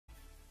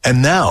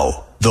And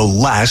now, the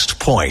last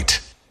point.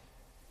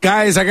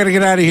 Guys, I got to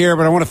get out of here,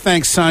 but I want to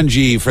thank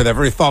Sanji for that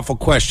very thoughtful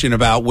question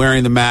about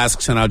wearing the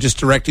masks, and I'll just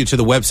direct you to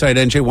the website,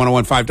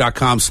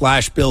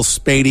 nj1015.com/Bill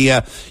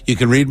Spadea. You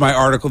can read my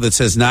article that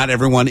says not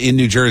everyone in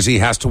New Jersey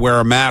has to wear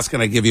a mask,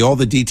 and I give you all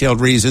the detailed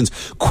reasons,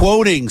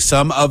 quoting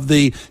some of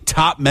the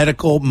top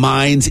medical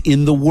minds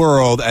in the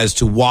world as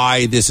to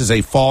why this is a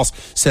false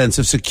sense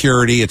of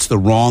security. It's the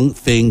wrong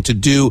thing to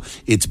do.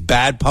 It's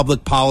bad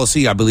public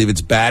policy. I believe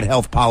it's bad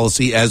health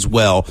policy as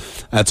well.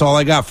 That's all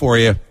I got for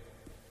you.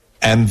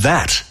 And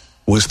that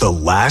was the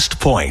last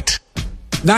point.